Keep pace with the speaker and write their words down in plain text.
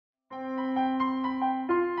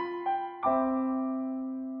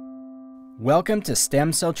Welcome to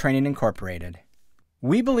Stem Cell Training Incorporated.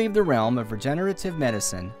 We believe the realm of regenerative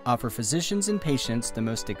medicine offers physicians and patients the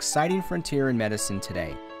most exciting frontier in medicine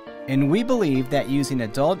today. And we believe that using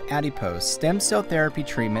adult adipose stem cell therapy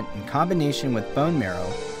treatment in combination with bone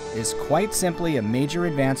marrow is quite simply a major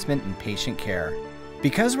advancement in patient care.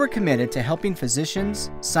 Because we're committed to helping physicians,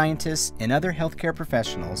 scientists, and other healthcare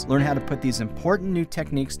professionals learn how to put these important new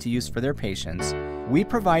techniques to use for their patients, we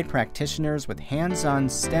provide practitioners with hands-on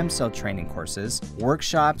stem cell training courses,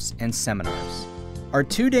 workshops, and seminars. Our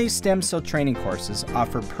 2-day stem cell training courses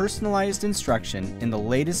offer personalized instruction in the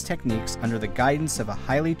latest techniques under the guidance of a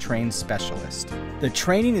highly trained specialist. The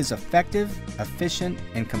training is effective, efficient,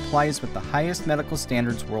 and complies with the highest medical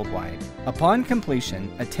standards worldwide. Upon completion,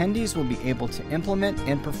 attendees will be able to implement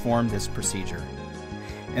and perform this procedure.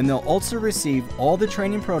 And they'll also receive all the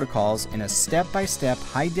training protocols in a step-by-step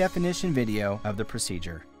high-definition video of the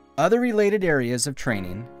procedure. Other related areas of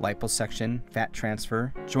training, liposuction, fat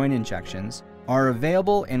transfer, joint injections, are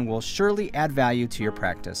available and will surely add value to your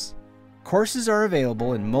practice. Courses are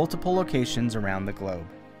available in multiple locations around the globe.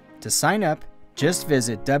 To sign up, just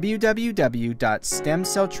visit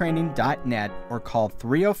www.stemcelltraining.net or call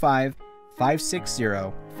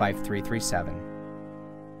 305-560-5337.